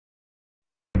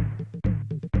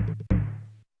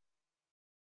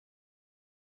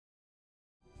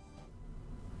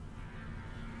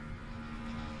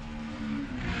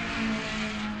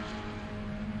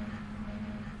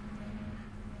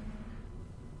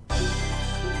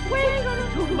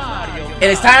It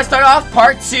is time to start off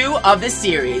part 2 of this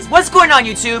series. What's going on,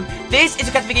 YouTube? This is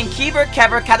your Captain Vegan Kever,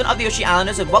 Captain of the Yoshi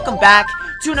Islanders, and welcome back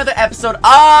to another episode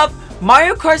of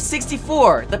Mario Kart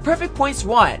 64, the perfect points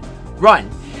run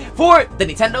for the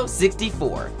Nintendo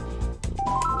 64.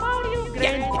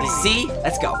 Yeah, see,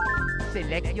 let's go.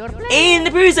 In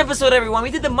the previous episode, everyone,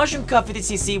 we did the Mushroom Cup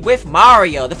 50cc with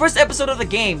Mario. The first episode of the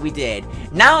game we did.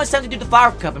 Now it's time to do the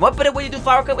Flower Cup. And what better way to do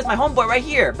Flower Cup with my homeboy right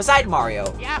here, beside Mario?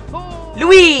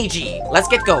 Luigi! Let's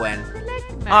get going.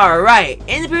 Alright,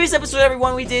 in the previous episode,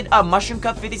 everyone, we did a Mushroom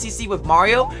Cup 50cc with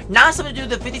Mario. Now it's time to do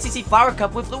the 50cc Flower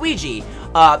Cup with Luigi.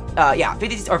 Yeah,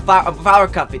 50cc or Flower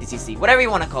Cup 50cc, whatever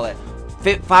you want to call it.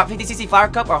 50cc Flower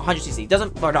Cup or 100cc,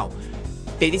 doesn't, or no.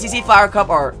 50cc Flower Cup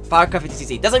or Flower Cup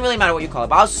 50cc. Doesn't really matter what you call it,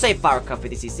 but I'll just say Flower Cup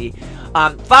 50cc.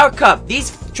 Flower Cup.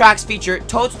 These tracks feature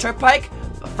Toad's Turnpike,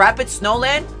 Rapid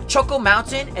Snowland, Choco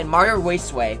Mountain, and Mario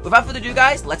Raceway. Without further ado,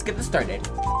 guys, let's get this started.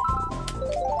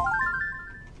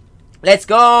 Let's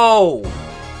go!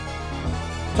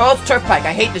 Toad's Turnpike.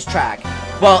 I hate this track.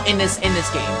 Well, in this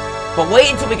game. But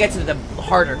wait until we get to the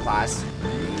harder class.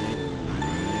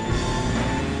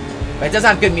 But it does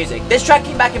have good music. This track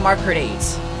came back in Mario Kart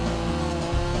 8.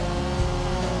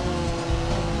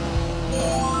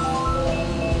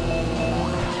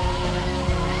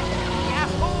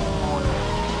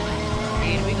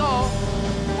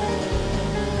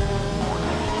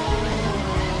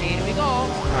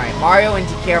 Alright, Mario and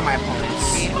DK are my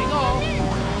opponents. Here we go.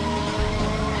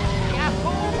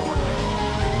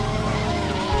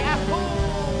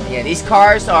 Yeah, these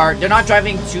cars they're not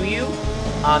driving to you,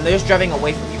 they're just driving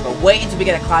away from you. But wait until we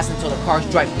get a class until the cars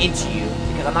drive into you,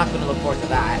 because I'm not going to look forward to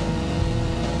that.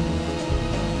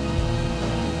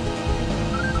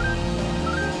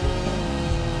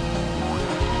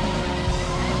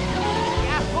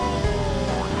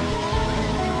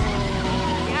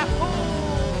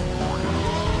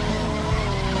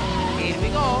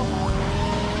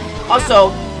 Also,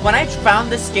 when I found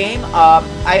this game,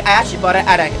 I actually bought it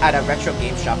at a retro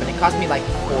game shop, and it cost me like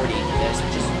 40 for this,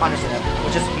 which is understandable,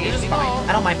 which is fine.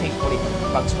 I don't mind paying 40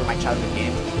 bucks for my childhood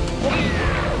game,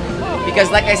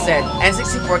 because like I said,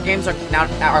 N64 games are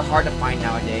hard to find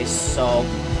nowadays. So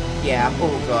yeah,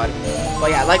 oh god.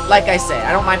 But yeah, like I said,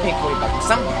 I don't mind paying 40 bucks.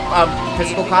 Some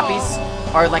physical copies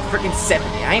are like freaking 70.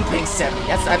 I ain't paying 70.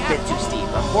 That's a bit too steep.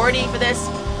 But 40 for this,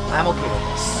 I'm okay with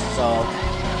this. So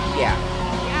yeah.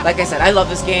 Like I said, I love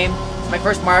this game. It's my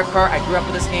first Mario Kart. I grew up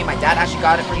with this game. My dad actually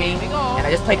got it for me. And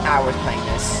I just played hours playing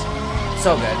this.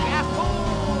 So good.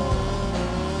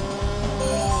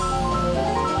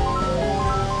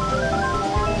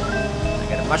 I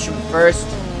got a mushroom first.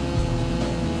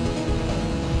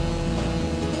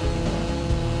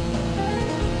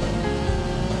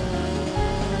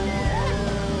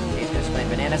 He's gonna spin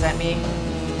bananas at me.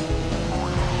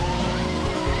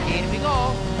 Here we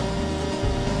go.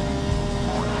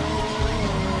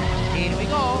 Here we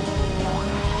go.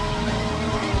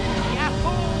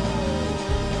 Yahoo!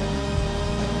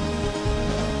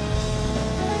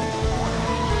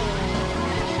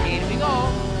 Here we go.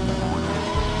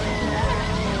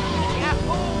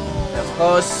 Yahoo! That was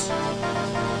close.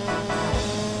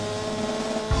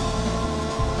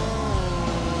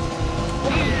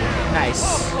 Nice.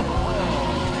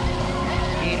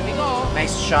 Here we go.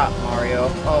 Nice shot, Mario.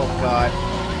 Oh god.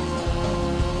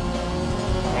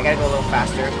 I gotta go a little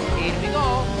faster. Here we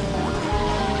go.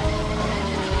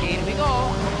 Here we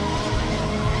go.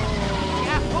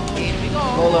 Yahoo! Here we go.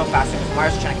 Go a little faster because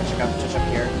Mario's trying to catch up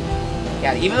here.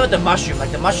 Yeah, even with the mushroom,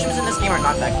 like the mushrooms in this game are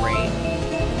not that great.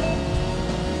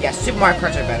 Yeah, Super Mario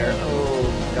Karts are better. Oh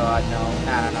god, no.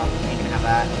 I don't know. I ain't gonna have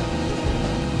that.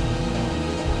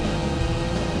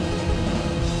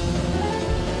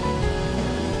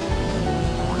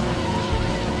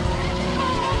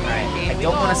 Alright, I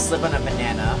don't want to slip on a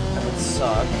banana. That would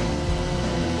suck.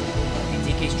 And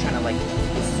DK's trying to like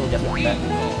he's so desperate.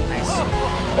 Nice.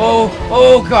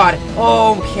 Oh god.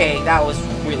 Okay, that was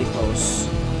really close.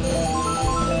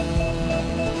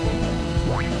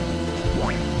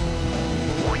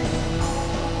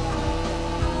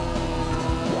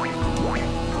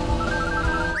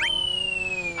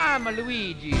 I'm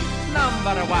Luigi,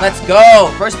 #1. Let's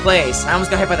go! First place. I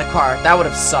almost got hit by the car. That would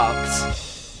have sucked.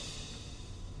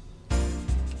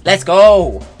 Let's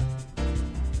go!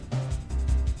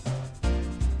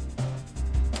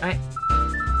 Alright.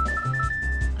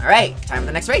 Alright, time for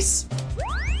the next race.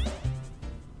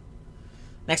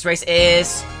 Next race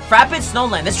is Rapid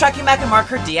Snowland. This track came back in Mario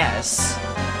Kart DS.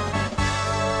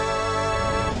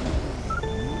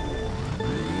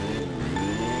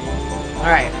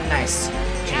 Alright, nice.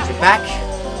 Change it back.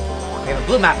 We have a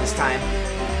blue map this time.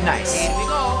 Nice. Here we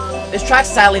go. This track's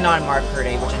sadly not in Mario Kart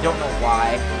 8, which I don't know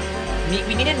why.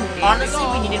 We needed, honestly,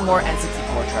 we needed more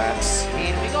N64 tracks.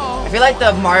 Here we go. I feel like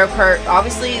the Mario Kart,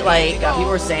 obviously, like, people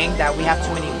were saying that we have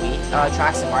too many Wii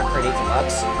tracks in Mario Kart 8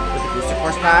 Deluxe with the Booster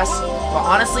Course Pass. But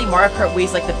honestly, Mario Kart Wii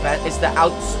is like the best, it's the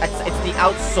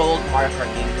outsold Mario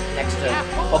Kart game next to,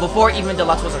 well, before even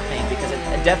Deluxe was a thing, because it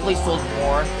definitely sold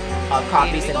more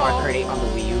copies than Mario Kart 8 on the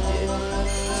Wii U did.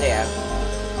 So yeah.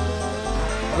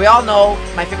 We all know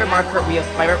my favorite Mario Kart game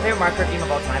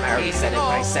of all time. I already said it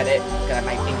when I said it because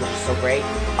my English is so great.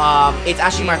 It's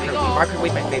actually Mario Kart Wii. Mario Kart Wii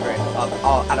is my favorite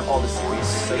out of all the series.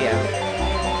 So yeah.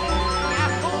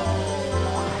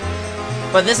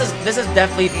 But this is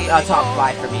definitely top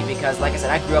 5 for me because, like I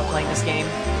said, I grew up playing this game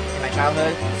in my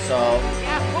childhood. So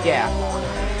yeah.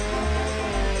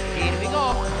 Here we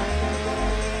go.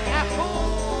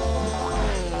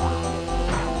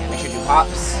 Yeah, make sure you do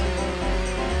hops.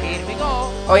 Here we go.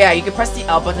 Oh yeah, you can press the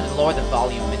L button to lower the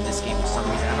volume in this game for some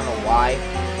reason. I don't know why,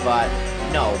 but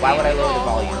no. Why would I lower the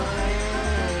volume?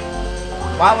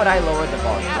 Why would I lower the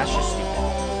volume? That's just stupid.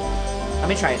 Let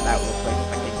me try it out real quick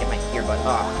if I can get my earbud.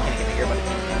 Oh, I can't get my earbud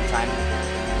in time.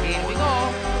 Here we go.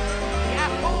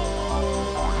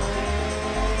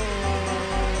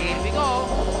 Here we go.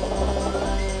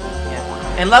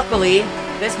 Yeah. And luckily,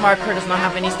 this marker does not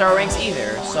have any star ranks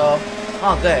either, so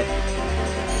oh good.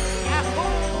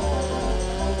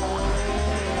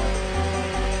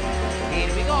 Here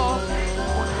we go.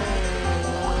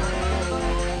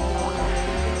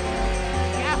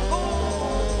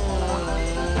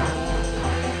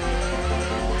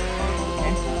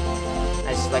 I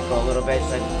just let go a little bit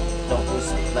so I don't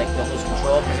lose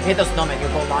control. Because if you hit those snowmen,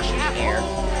 you'll go launching in the air.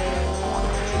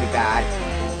 Which would be bad.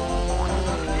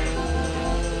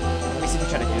 Let me see if we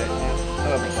try to do it.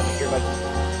 Oh my god, earbud.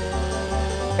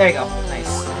 There you go.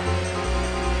 Nice.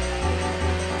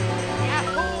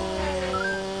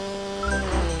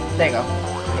 There you go.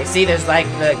 Okay, see, there's like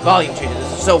the volume changes.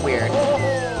 This is so weird.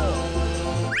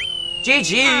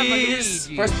 GG's!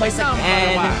 First place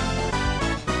again.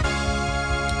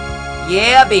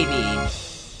 Yeah, baby.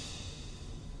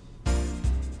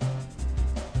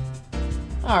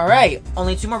 Alright,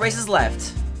 only 2 more races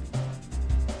left.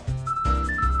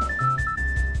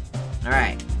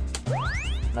 Alright.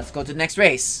 Let's go to the next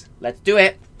race. Let's do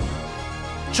it.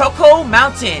 Choco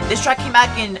Mountain. This track came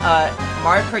back in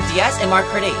Mario Kart DS and Mario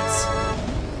Kart 8.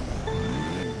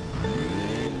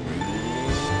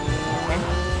 Okay.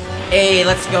 Hey,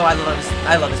 let's go. I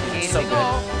love this music. It's so good.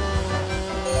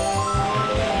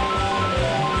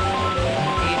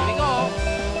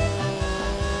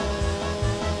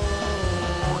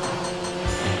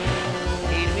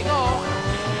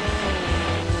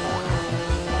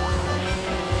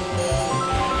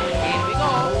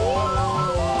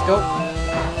 Go.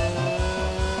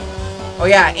 Oh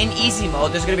yeah, in easy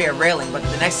mode, there's gonna be a railing, but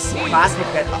the next class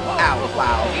will get. Ow!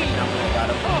 Wow! No, got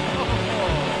him.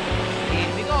 Here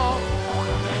we go.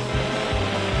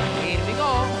 Here we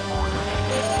go.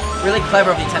 Really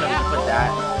clever of Nintendo to put that,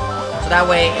 so that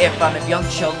way, if young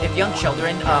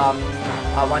children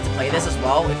want to play this as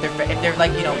well, if they're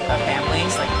like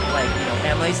families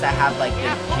families that have like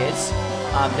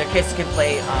their kids can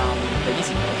play the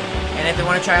easy mode. And if they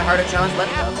want to try a harder challenge, let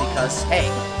them, because hey,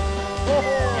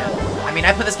 yeah. I mean,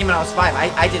 I put this game when I was 5.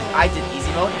 I did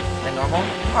easy mode, then normal,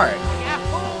 hard.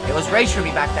 It was rage for me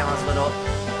back then when I was little,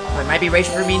 but it might be rage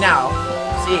for me now.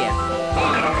 See ya.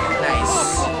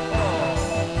 Nice.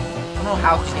 I don't know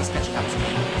how she's catching up to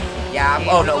me. Yeah.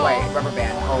 Oh no way. Rubber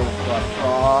band. Oh the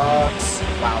fucks.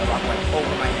 Wow, the rock went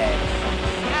over my head.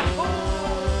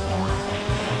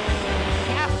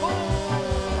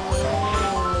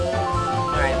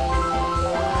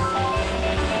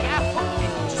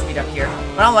 Up here.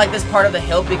 I don't like this part of the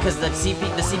hill because the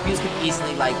CPUs can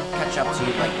easily like catch up to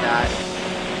you like that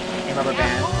and rubber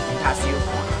band and pass you.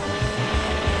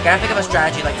 Gotta think of a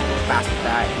strategy like to move fast with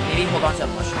that. Maybe hold on to a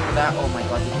mushroom for that. Oh my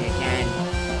god, DK again.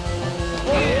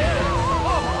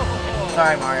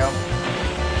 Sorry, Mario.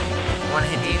 One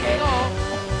hit DK.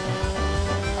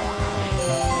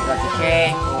 You got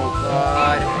DK. Oh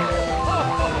god.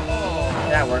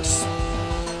 That works.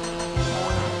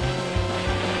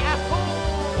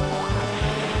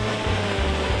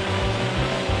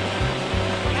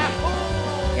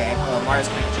 Okay, well, Mario's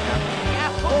gonna get you now.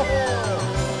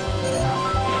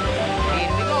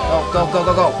 Go, go, go,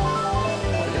 go, go.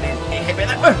 Hit me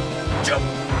there. Jump,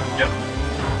 jump.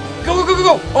 Go, go, go, go,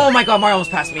 go. Oh my god, Mario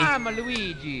almost passed me. I'm a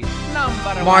Luigi.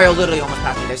 Number Mario one. literally almost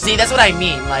passed me there. See, that's what I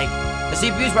mean. Like, the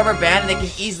CPU's rubber band and they can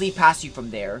easily pass you from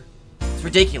there. It's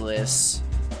ridiculous.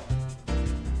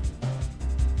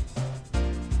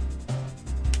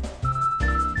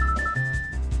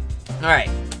 Alright.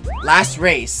 Last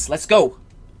race. Let's go.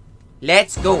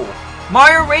 Let's go.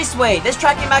 Mario Raceway. This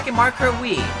track came back in Mario Kart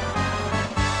Wii.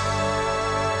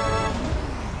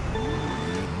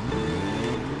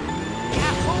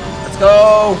 Let's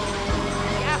go.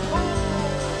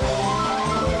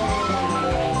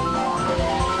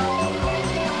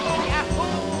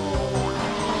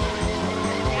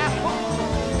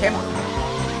 Okay.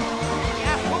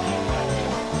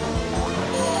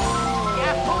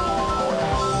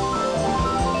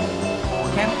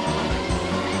 Okay.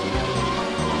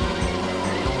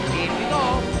 Here we go.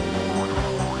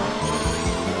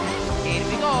 Here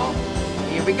we go.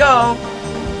 Here we go.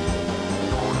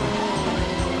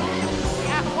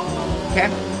 Okay.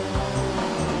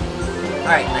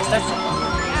 Alright, nice touch.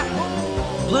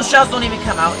 Blue shells don't even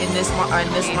come out in this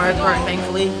Mario Kart,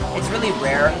 thankfully. It's really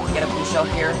rare to get a blue shell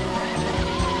here.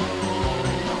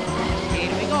 Here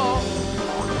we go.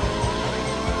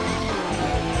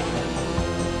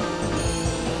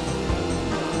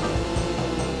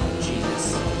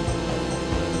 Jesus.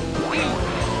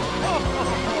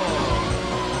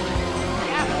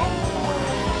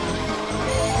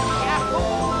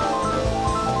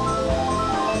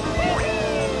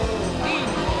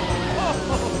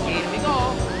 Here we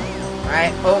go.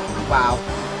 Alright, oh, wow.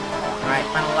 Alright,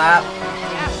 final lap.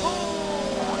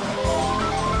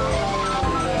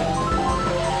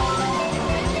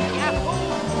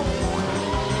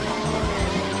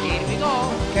 Here we go.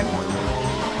 Okay.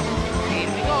 Here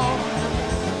we go.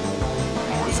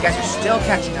 These guys are still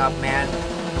catching up, man.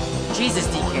 Jesus,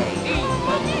 DK.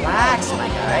 Relax, my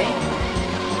guy.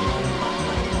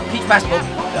 Peach passed both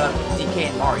DK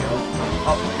and Mario.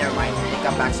 Oh, never mind. They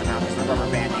got back somehow because they're rubber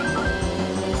banding.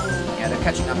 Yeah, they're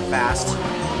catching up fast.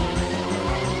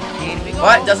 Here we go.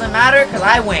 But doesn't matter because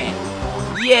I win.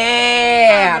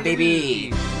 Yeah,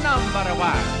 baby. Number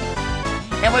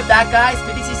 1. And with that, guys,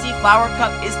 50cc Flower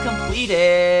Cup is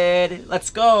completed. Let's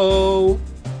go.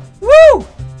 Woo!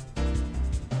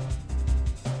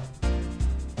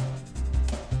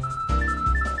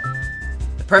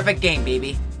 The perfect game,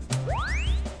 baby.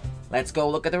 Let's go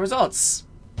look at the results.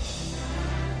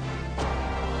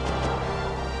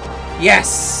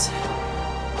 Yes!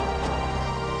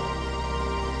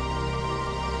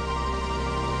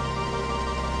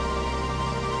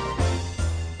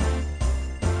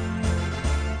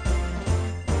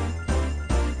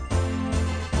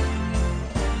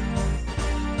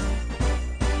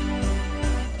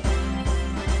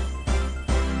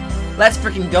 Let's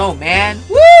freaking go, man.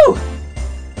 Woo!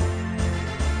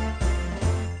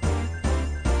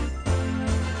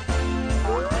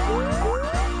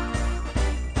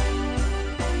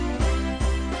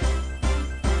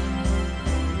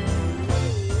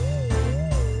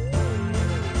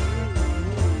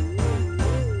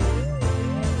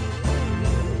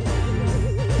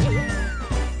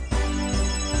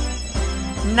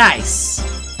 Nice.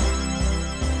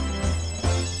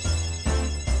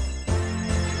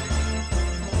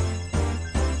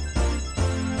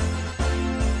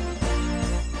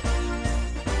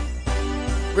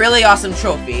 Really awesome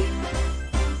trophy.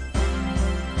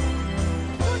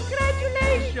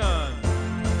 Congratulations!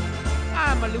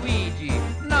 I'm Luigi,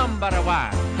 number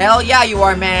 1. Hell yeah, you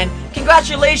are, man.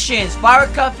 Congratulations, Flower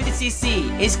Cup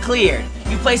 50cc is cleared.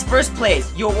 You placed first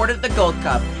place. You awarded the Gold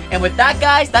Cup. And with that,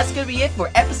 guys, that's gonna be it for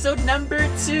episode number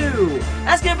 2.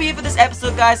 That's gonna be it for this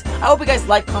episode, guys. I hope you guys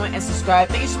like, comment, and subscribe.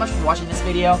 Thank you so much for watching this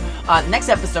video. Next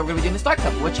episode, we're gonna be doing the Star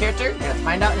Cup. Which character? You're gonna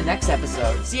find out in the next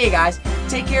episode. See you guys.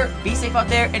 Take care. Be safe out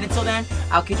there. And until then,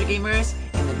 I'll catch you gamers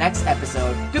in the next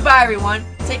episode. Goodbye, everyone.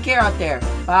 Take care out there.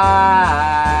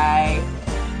 Bye.